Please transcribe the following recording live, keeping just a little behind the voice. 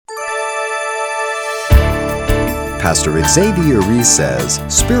Pastor Xavier Reese says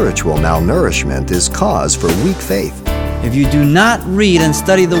spiritual malnourishment is cause for weak faith. If you do not read and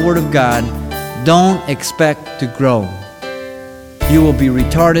study the Word of God, don't expect to grow. You will be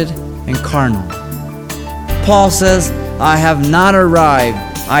retarded and carnal. Paul says, I have not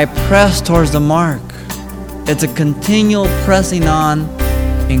arrived. I press towards the mark. It's a continual pressing on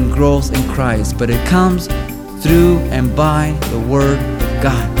in growth in Christ, but it comes through and by the Word of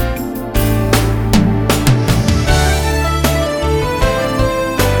God.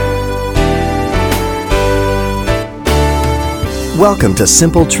 Welcome to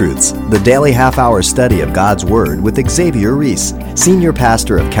Simple Truths, the daily half-hour study of God's Word with Xavier Reese, Senior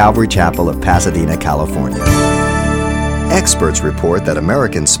Pastor of Calvary Chapel of Pasadena, California. Experts report that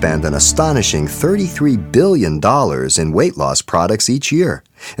Americans spend an astonishing $33 billion in weight loss products each year.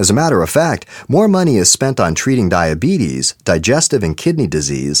 As a matter of fact, more money is spent on treating diabetes, digestive and kidney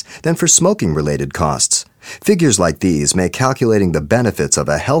disease than for smoking-related costs. Figures like these make calculating the benefits of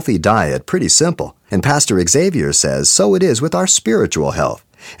a healthy diet pretty simple. And Pastor Xavier says so it is with our spiritual health.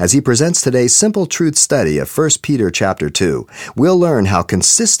 As he presents today's Simple Truth study of 1 Peter chapter 2, we'll learn how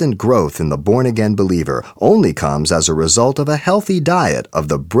consistent growth in the born-again believer only comes as a result of a healthy diet of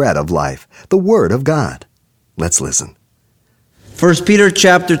the bread of life, the Word of God. Let's listen. 1 Peter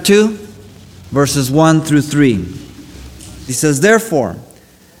chapter 2, verses 1 through 3. He says, Therefore,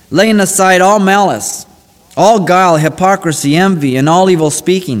 laying aside all malice, all guile, hypocrisy, envy, and all evil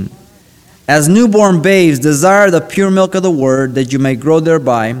speaking, as newborn babes desire the pure milk of the word, that you may grow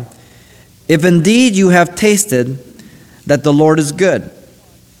thereby, if indeed you have tasted that the Lord is good.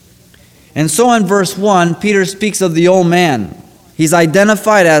 And so in verse 1, Peter speaks of the old man. He's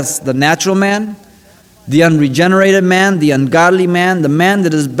identified as the natural man, the unregenerated man, the ungodly man, the man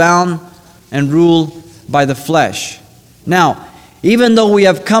that is bound and ruled by the flesh. Now, even though we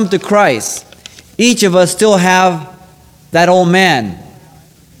have come to Christ, each of us still have that old man.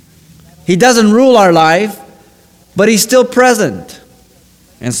 He doesn't rule our life, but he's still present.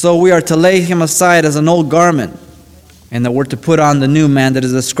 And so we are to lay him aside as an old garment, and that we're to put on the new man that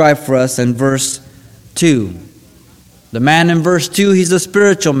is described for us in verse 2. The man in verse 2, he's the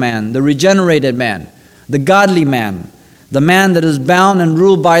spiritual man, the regenerated man, the godly man, the man that is bound and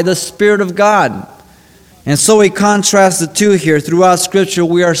ruled by the Spirit of God. And so he contrasts the two here. Throughout Scripture,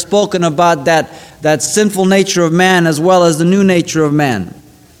 we are spoken about that sinful nature of man as well as the new nature of man.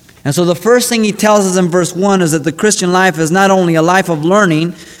 And so the first thing he tells us in verse 1 is that the Christian life is not only a life of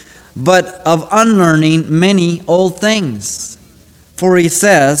learning, but of unlearning many old things. For he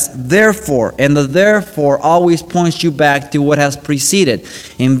says, therefore, and the therefore always points you back to what has preceded.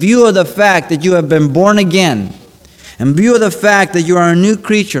 In view of the fact that you have been born again, in view of the fact that you are a new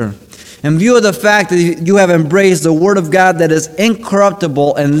creature, in view of the fact that you have embraced the Word of God that is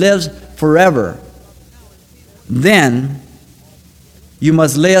incorruptible and lives forever, then you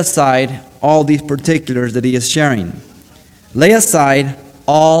must lay aside all these particulars that he is sharing. Lay aside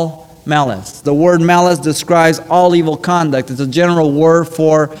all malice. The word malice describes all evil conduct. It's a general word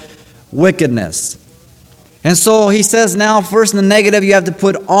for wickedness. And so he says now, first in the negative, you have to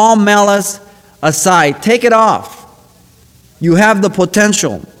put all malice aside. Take it off. You have the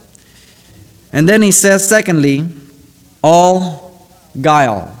potential. And then he says, secondly, all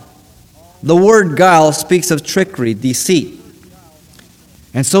guile. The word guile speaks of trickery, deceit.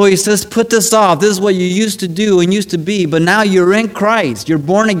 And so he says, put this off. This is what you used to do and used to be, but now you're in Christ. You're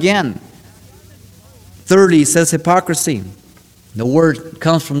born again. Thirdly, he says hypocrisy. The word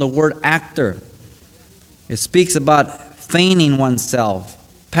comes from the word actor. It speaks about feigning oneself,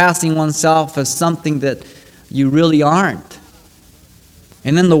 passing oneself as something that you really aren't.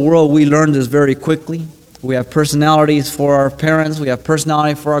 And in the world, we learn this very quickly. We have personalities for our parents. We have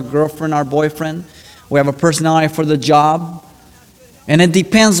personality for our girlfriend, our boyfriend. We have a personality for the job. And it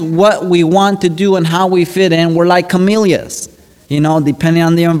depends what we want to do and how we fit in. We're like camellias. Depending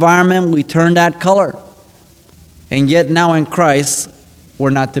on the environment, we turn that color. And yet now in Christ, we're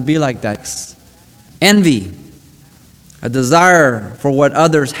not to be like that. Envy, a desire for what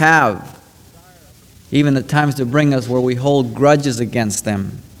others have, even at times to bring us where we hold grudges against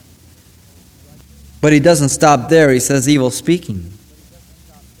them. But he doesn't stop there. He says evil speaking,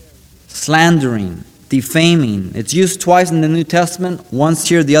 slandering, defaming. It's used twice in the New Testament, once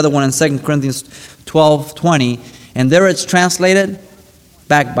here, the other one in 2 Corinthians 12:20. And there it's translated,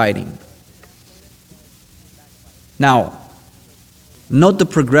 backbiting. Now, note the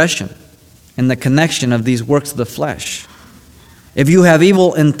progression and the connection of these works of the flesh. If you have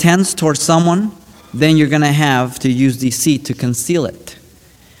evil intents towards someone, then you're going to have to use deceit to conceal it,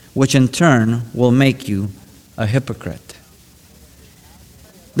 which in turn will make you a hypocrite.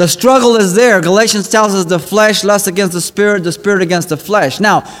 The struggle is there. Galatians tells us the flesh lusts against the spirit against the flesh.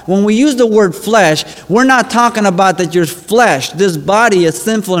 Now, when we use the word flesh, we're not talking about that your flesh, this body, is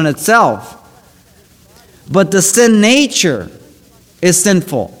sinful in itself. But the sin nature is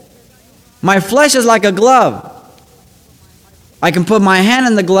sinful. My flesh is like a glove. I can put my hand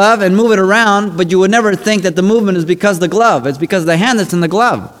in the glove and move it around, but you would never think that the movement is because of the glove. It's because of the hand that's in the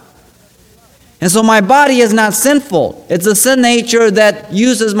glove. And so my body is not sinful. It's a sin nature that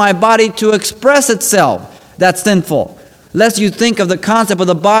uses my body to express itself that's sinful. Lest you think of the concept of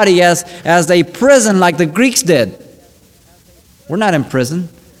the body as a prison like the Greeks did. We're not in prison.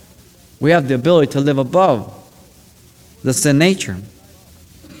 We have the ability to live above the sin nature.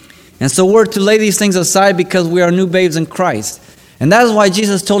 And so we're to lay these things aside because we are new babes in Christ. And that is why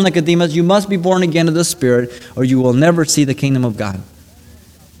Jesus told Nicodemus, you must be born again of the Spirit, or you will never see the kingdom of God.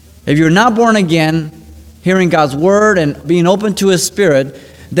 If you're not born again, hearing God's word and being open to His Spirit,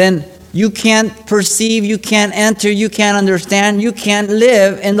 then you can't perceive, you can't enter, you can't understand, you can't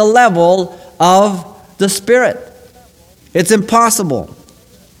live in the level of the Spirit. It's impossible.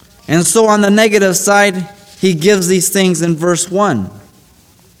 And so on the negative side, He gives these things in verse 1.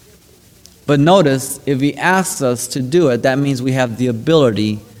 But notice, if He asks us to do it, that means we have the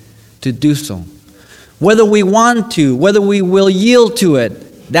ability to do so. Whether we want to, whether we will yield to it,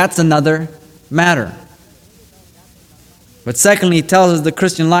 that's another matter. But secondly, He tells us the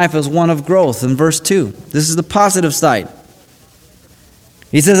Christian life is one of growth in verse 2. This is the positive side.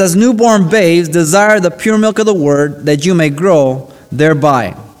 He says, as newborn babes, desire the pure milk of the word, that you may grow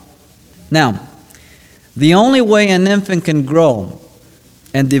thereby. Now, the only way an infant can grow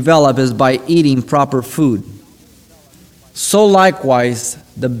and develop is by eating proper food. So likewise,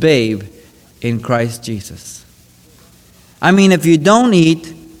 the babe in Christ Jesus. I mean, if you don't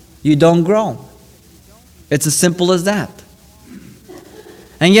eat, you don't grow. It's as simple as that.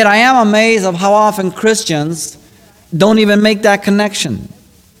 And yet I am amazed of how often Christians don't even make that connection.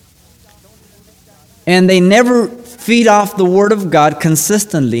 And they never feed off the Word of God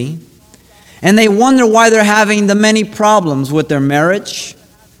consistently. And they wonder why they're having the many problems with their marriage,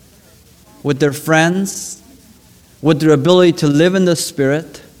 with their friends, with their ability to live in the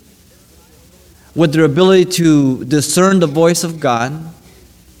Spirit, with their ability to discern the voice of God.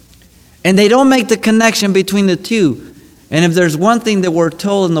 And they don't make the connection between the two. And if there's one thing that we're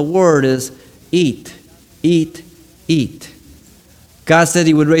told in the Word is eat, eat, eat. God said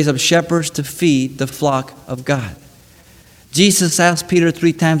He would raise up shepherds to feed the flock of God. Jesus asked Peter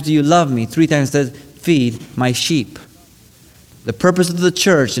 3 times, do you love me? 3 times said, feed my sheep. The purpose of the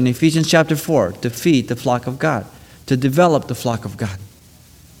church in Ephesians chapter 4, to feed the flock of God, to develop the flock of God.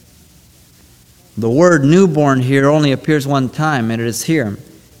 The word newborn here only appears one time, and it is here.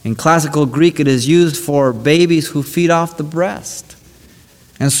 In classical Greek, it is used for babies who feed off the breast.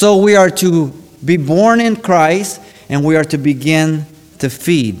 And so we are to be born in Christ, and we are to begin to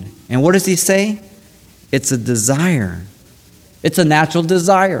feed. And what does he say? It's a desire. It's a natural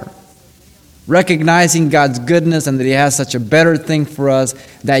desire. Recognizing God's goodness and that He has such a better thing for us,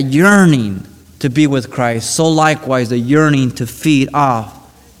 that yearning to be with Christ. So likewise, the yearning to feed off.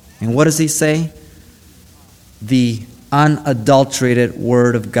 And what does he say? The unadulterated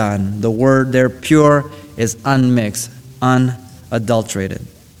Word of God. The word there, pure, is unmixed, unadulterated.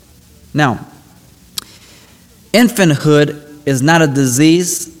 Now, infanthood is not a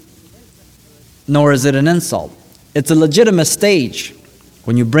disease, nor is it an insult. It's a legitimate stage.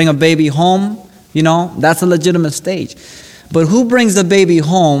 When you bring a baby home, that's a legitimate stage. But who brings the baby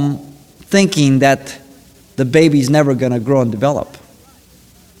home thinking that the baby's never going to grow and develop?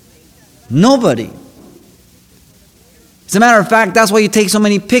 Nobody. As a matter of fact, that's why you take so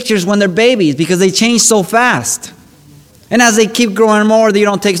many pictures when they're babies, because they change so fast. And as they keep growing more, you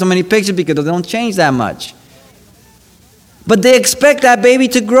don't take so many pictures because they don't change that much. But they expect that baby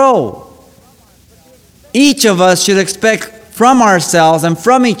to grow. Each of us should expect from ourselves and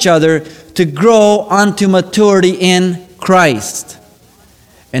from each other to grow unto maturity in Christ,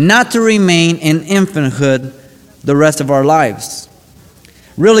 and not to remain in infanthood the rest of our lives.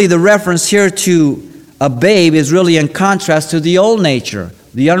 Really, the reference here to a babe is really in contrast to the old nature,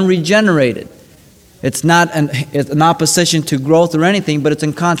 the unregenerated. It's not an opposition to growth or anything, but it's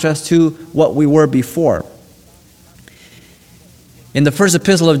in contrast to what we were before. In the first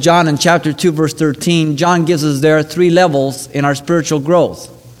epistle of John, in chapter 2, verse 13, John gives us there 3 levels in our spiritual growth.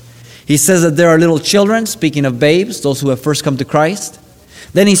 He says that there are little children, speaking of babes, those who have first come to Christ.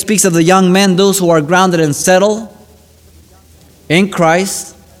 Then he speaks of the young men, those who are grounded and settled in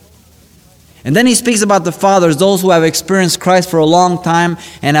Christ. And then he speaks about the fathers, those who have experienced Christ for a long time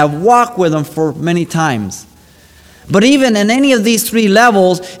and have walked with Him for many times. But even in any of these three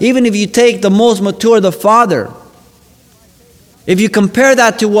levels, even if you take the most mature, the Father, if you compare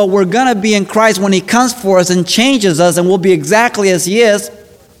that to what we're going to be in Christ when He comes for us and changes us and we'll be exactly as He is,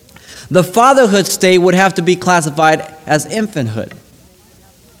 the fatherhood state would have to be classified as infanthood,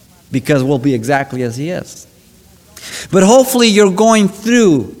 because we'll be exactly as He is. But hopefully you're going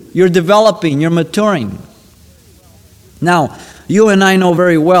through, you're developing, you're maturing. Now, you and I know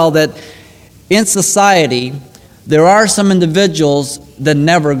very well that in society, there are some individuals that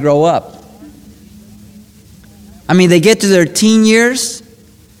never grow up. I mean, they get to their teen years,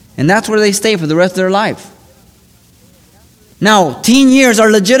 and that's where they stay for the rest of their life. Now, teen years are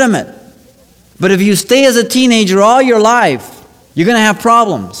legitimate. But if you stay as a teenager all your life, you're going to have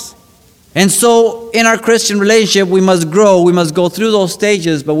problems. And so, in our Christian relationship, we must grow. We must go through those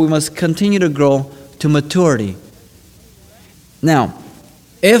stages, but we must continue to grow to maturity. Now,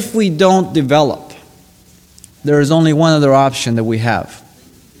 if we don't develop, there is only one other option that we have.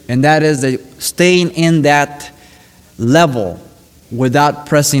 And that is that staying in that level without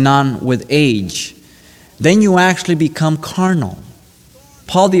pressing on with age. Then you actually become carnal.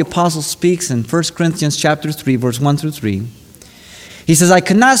 Paul the Apostle speaks in 1 Corinthians chapter 3, verse 1 through 3. He says, I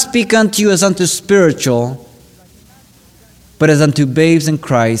could not speak unto you as unto spiritual, but as unto babes in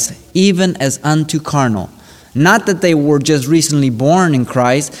Christ, even as unto carnal. Not that they were just recently born in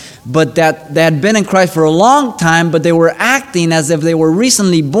Christ, but that they had been in Christ for a long time, but they were acting as if they were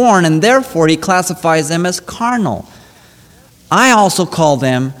recently born, and therefore he classifies them as carnal. I also call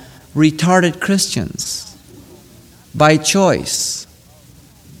them retarded Christians by choice.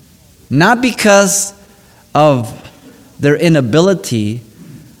 Not because of their inability,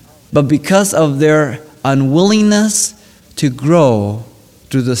 but because of their unwillingness to grow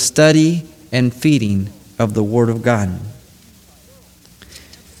through the study and feeding of the Word of God.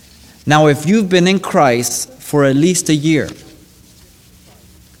 Now, if you've been in Christ for at least a year,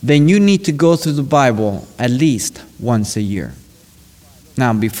 then you need to go through the Bible at least once a year.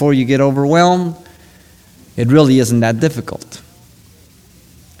 Now, before you get overwhelmed, it really isn't that difficult.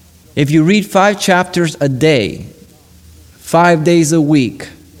 If you read 5 chapters a day, 5 days a week,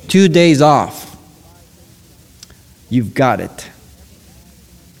 2 days off, you've got it.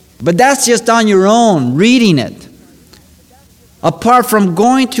 But that's just on your own, reading it. Apart from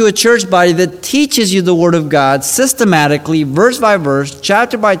going to a church body that teaches you the Word of God systematically, verse by verse,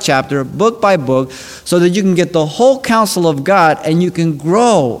 chapter by chapter, book by book, so that you can get the whole counsel of God and you can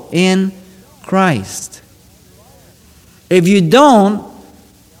grow in Christ. If you don't,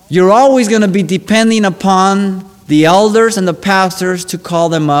 you're always going to be depending upon the elders and the pastors to call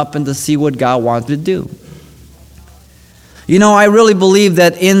them up and to see what God wants to do. You know, I really believe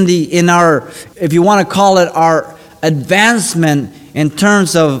that in our, if you want to call it our advancement in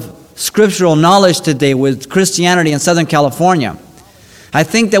terms of scriptural knowledge today with Christianity in Southern California, I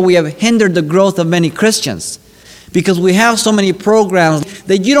think that we have hindered the growth of many Christians because we have so many programs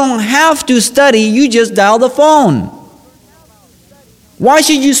that you don't have to study, you just dial the phone. Why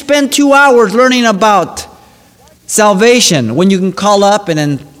should you spend 2 hours learning about salvation when you can call up and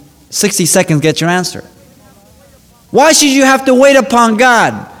in 60 seconds get your answer? Why should you have to wait upon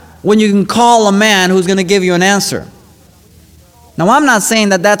God when you can call a man who's going to give you an answer? Now, I'm not saying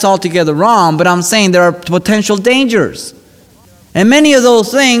that that's altogether wrong, but I'm saying there are potential dangers. And many of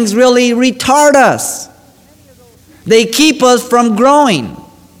those things really retard us. They keep us from growing.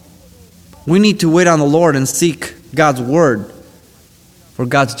 We need to wait on the Lord and seek God's Word for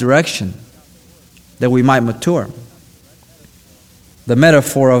God's direction, that we might mature. The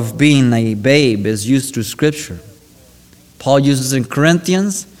metaphor of being a babe is used through Scripture. Paul uses in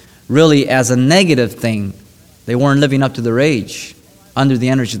Corinthians really as a negative thing. They weren't living up to their age, under the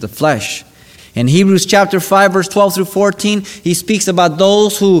energy of the flesh. In Hebrews chapter 5, verse 12 through 14, he speaks about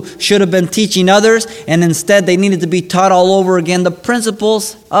those who should have been teaching others, and instead they needed to be taught all over again the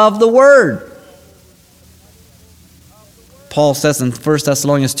principles of the Word. Paul says in 1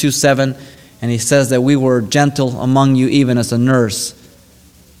 Thessalonians 2:7, and he says that we were gentle among you even as a nurse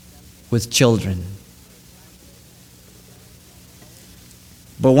with children.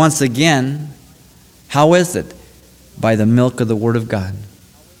 But once again, how is it? By the milk of the Word of God.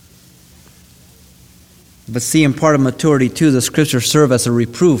 But see, in part of maturity too, the Scriptures serve as a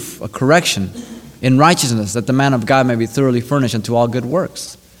reproof, a correction in righteousness, that the man of God may be thoroughly furnished unto all good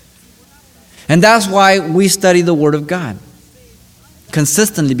works. And that's why we study the Word of God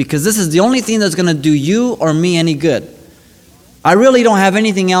consistently, because this is the only thing that's going to do you or me any good. I really don't have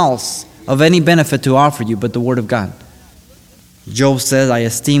anything else of any benefit to offer you but the Word of God. Job says, I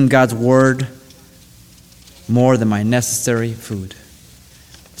esteem God's Word more than my necessary food.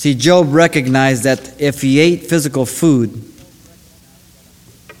 See, Job recognized that if he ate physical food,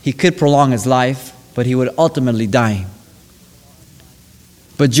 he could prolong his life, but he would ultimately die.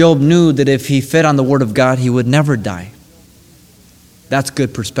 But Job knew that if he fed on the Word of God, he would never die. That's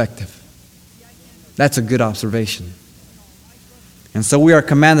good perspective. That's a good observation. And so we are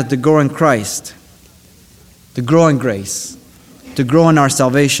commanded to grow in Christ, to grow in grace, to grow in our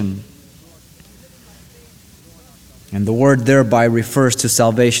salvation. And the word thereby refers to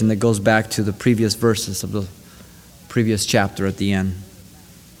salvation that goes back to the previous verses of the previous chapter at the end.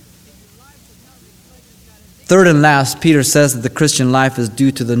 Third and last, Peter says that the Christian life is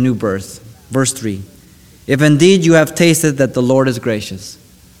due to the new birth. Verse 3, if indeed you have tasted that the Lord is gracious.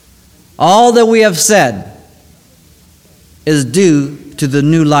 All that we have said is due to the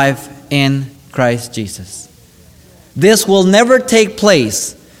new life in Christ Jesus. This will never take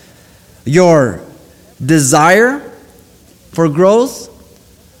place. Your desire for growth,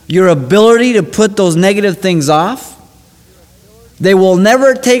 your ability to put those negative things off, they will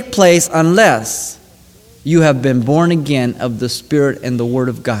never take place unless you have been born again of the Spirit and the Word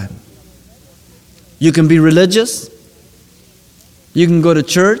of God. You can be religious. You can go to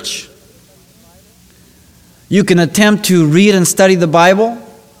church. You can attempt to read and study the Bible.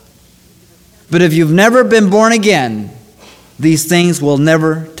 But if you've never been born again, these things will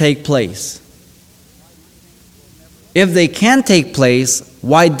never take place. If they can take place,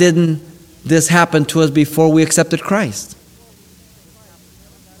 why didn't this happen to us before we accepted Christ?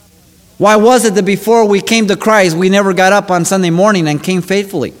 Why was it that before we came to Christ, we never got up on Sunday morning and came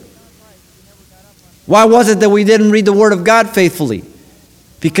faithfully? Why was it that we didn't read the Word of God faithfully?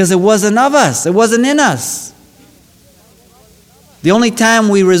 Because it wasn't of us. It wasn't in us. The only time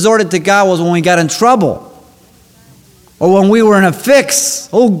we resorted to God was when we got in trouble or when we were in a fix.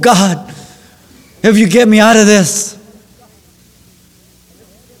 Oh God, if you get me out of this,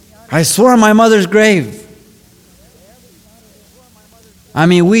 I swore on my mother's grave. I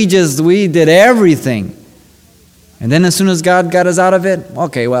mean, we did everything. And then as soon as God got us out of it,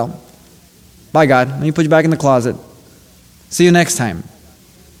 okay, well, bye God, let me put you back in the closet. See you next time.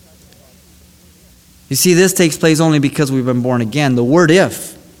 You see, this takes place only because we've been born again. The word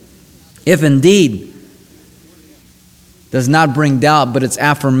if indeed, does not bring doubt, but it's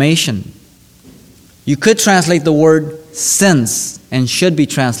affirmation. You could translate the word since, and should be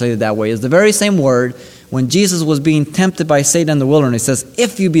translated that way. It's the very same word. When Jesus was being tempted by Satan in the wilderness, it says,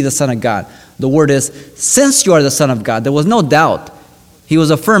 if you be the Son of God. The word is, since you are the Son of God. There was no doubt. He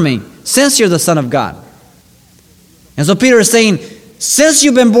was affirming, since you're the Son of God. And so Peter is saying, since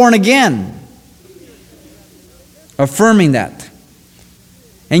you've been born again, affirming that.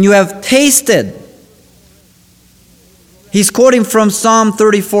 And you have tasted. He's quoting from Psalm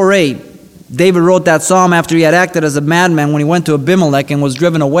 34:8. David wrote that psalm after he had acted as a madman when he went to Abimelech and was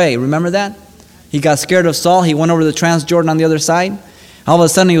driven away. Remember that? He got scared of Saul. He went over the Transjordan on the other side. All of a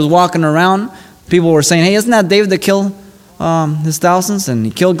sudden he was walking around. People were saying, hey, isn't that David that killed his thousands? And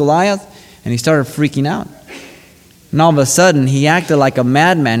he killed Goliath. And he started freaking out. And all of a sudden he acted like a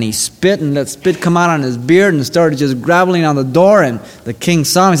madman. He spit and let spit come out on his beard and started just groveling on the door. And the king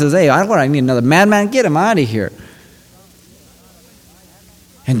saw him. He says, hey, I need another madman. Get him out of here.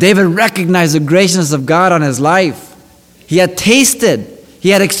 And David recognized the graciousness of God on his life. He had tasted. He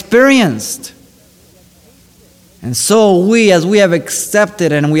had experienced. And so as we have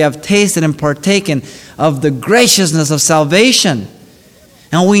accepted and we have tasted and partaken of the graciousness of salvation,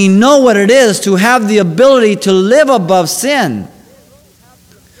 and we know what it is to have the ability to live above sin,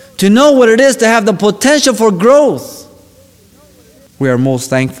 to know what it is to have the potential for growth, we are most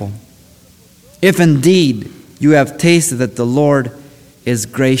thankful. If indeed you have tasted that the Lord is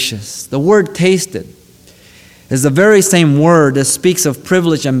gracious. The word tasted is the very same word that speaks of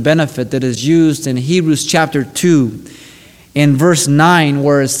privilege and benefit that is used in Hebrews chapter 2 in verse 9,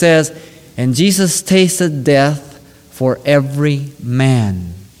 where it says, and Jesus tasted death for every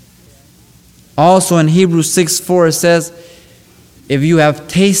man. Also in Hebrews 6:4 it says, if you have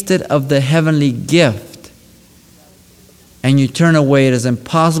tasted of the heavenly gift and you turn away, it is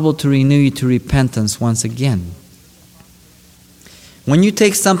impossible to renew you to repentance once again. When you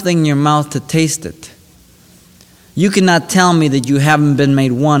take something in your mouth to taste it, you cannot tell me that you haven't been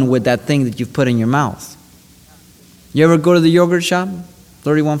made one with that thing that you've put in your mouth. You ever go to the yogurt shop?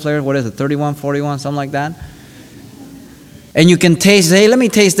 31 flavors, what is it, 31, 41, something like that? And you can taste, hey, let me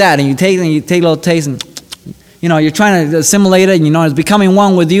taste that. And you take a little taste and, you're trying to assimilate it, and it's becoming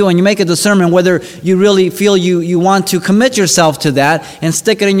one with you, and you make a discernment whether you really feel you want to commit yourself to that and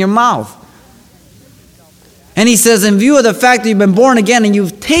stick it in your mouth. And he says, in view of the fact that you've been born again and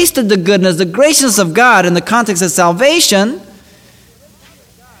you've tasted the goodness, the graciousness of God in the context of salvation,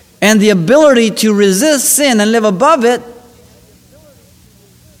 and the ability to resist sin and live above it,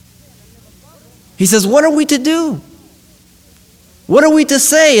 he says, what are we to do? What are we to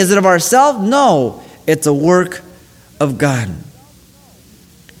say? Is it of ourselves? No, it's a work of God.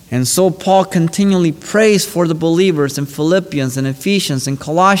 And so Paul continually prays for the believers in Philippians and Ephesians and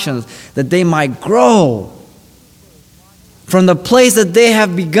Colossians that they might grow from the place that they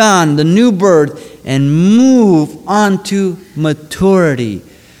have begun, the new birth, and move on to maturity.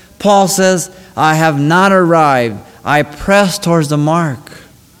 Paul says, I have not arrived. I press towards the mark.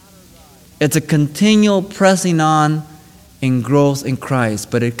 It's a continual pressing on in growth in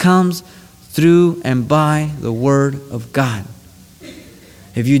Christ, but it comes through and by the Word of God.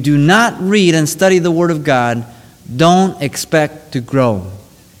 If you do not read and study the Word of God, don't expect to grow.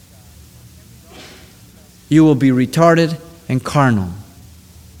 You will be retarded and carnal,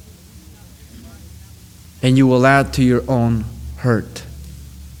 and you will add to your own hurt.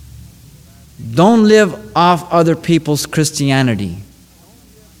 Don't live off other people's Christianity.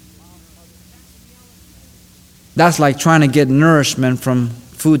 That's like trying to get nourishment from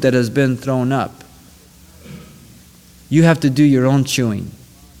food that has been thrown up. You have to do your own chewing.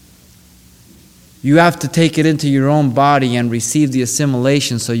 You have to take it into your own body and receive the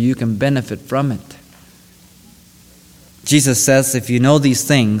assimilation so you can benefit from it. Jesus says, if you know these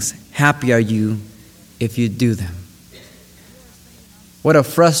things, happy are you if you do them. What a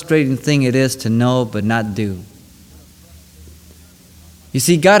frustrating thing it is to know but not do. You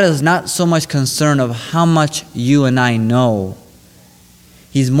see, God is not so much concerned of how much you and I know.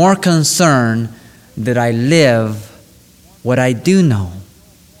 He's more concerned that I live what I do know.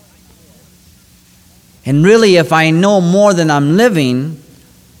 And really, if I know more than I'm living,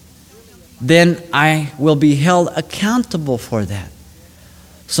 then I will be held accountable for that.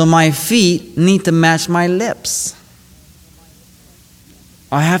 So my feet need to match my lips.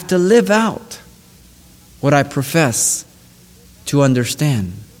 I have to live out what I profess to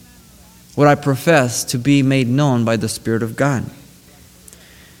understand, what I profess to be made known by the Spirit of God.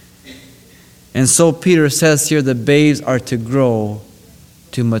 And so Peter says here that babes are to grow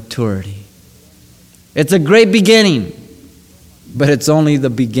to maturity. It's a great beginning, but it's only the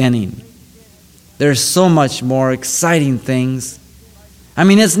beginning. There's so much more exciting things. I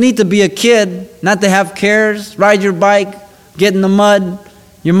mean, it's neat to be a kid, not to have cares, ride your bike, get in the mud,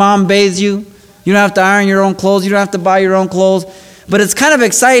 your mom bathes you. You don't have to iron your own clothes. You don't have to buy your own clothes. But it's kind of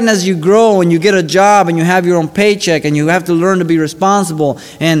exciting as you grow and you get a job and you have your own paycheck and you have to learn to be responsible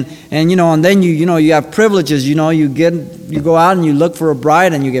and then you have privileges. You go out and you look for a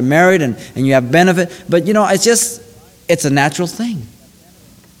bride and you get married and you have benefit. But it's a natural thing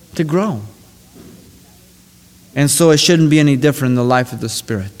to grow. And so it shouldn't be any different in the life of the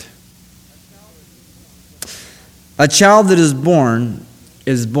Spirit. A child that is born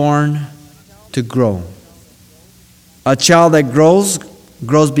to grow. A child that grows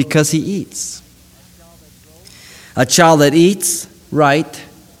because he eats. A child that eats right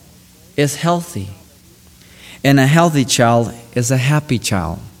is healthy. And a healthy child is a happy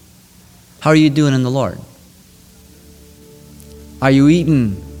child. How are you doing in the Lord? Are you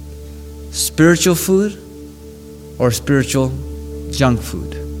eating spiritual food or spiritual junk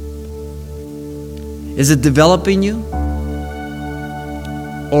food? Is it developing you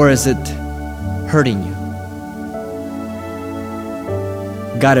or is it hurting you?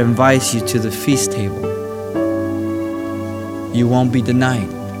 God invites you to the feast table. You won't be denied.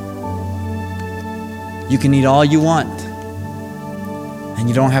 You can eat all you want, and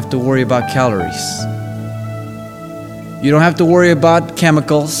you don't have to worry about calories. You don't have to worry about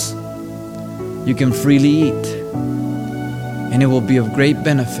chemicals. You can freely eat, and it will be of great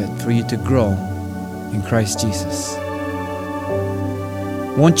benefit for you to grow in Christ Jesus.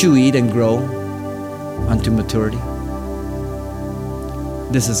 Won't you eat and grow unto maturity?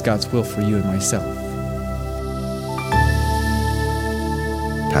 This is God's will for you and myself.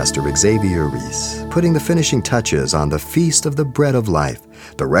 Pastor Xavier Reese, putting the finishing touches on the Feast of the Bread of Life,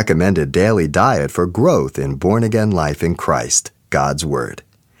 the recommended daily diet for growth in born-again life in Christ, God's Word.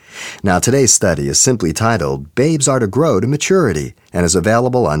 Now, today's study is simply titled, Babes Are to Grow to Maturity, and is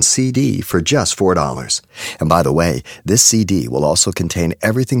available on CD for just $4. And by the way, this CD will also contain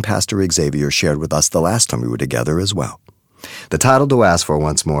everything Pastor Xavier shared with us the last time we were together as well. The title to ask for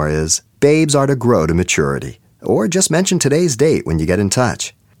once more is Babes Are to Grow to Maturity, or just mention today's date when you get in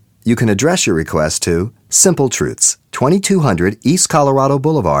touch. You can address your request to Simple Truths, 2200 East Colorado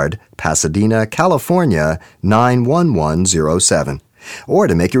Boulevard, Pasadena, California, 91107. Or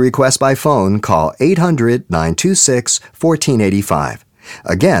to make your request by phone, call 800-926-1485.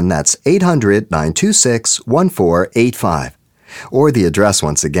 Again, that's 800-926-1485. Or the address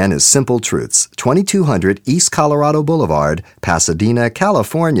once again is Simple Truths, 2200 East Colorado Boulevard, Pasadena,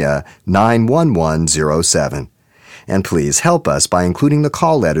 California, 91107. And please help us by including the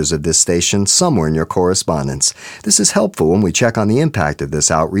call letters of this station somewhere in your correspondence. This is helpful when we check on the impact of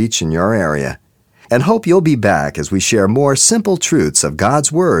this outreach in your area. And hope you'll be back as we share more simple truths of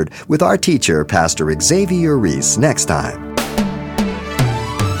God's Word with our teacher, Pastor Xavier Reese, next time.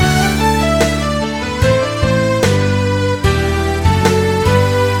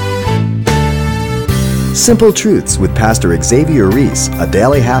 Simple Truths with Pastor Xavier Reese, a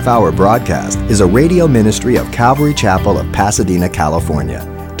daily half-hour broadcast, is a radio ministry of Calvary Chapel of Pasadena, California.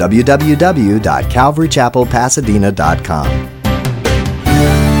 www.calvarychapelpasadena.com.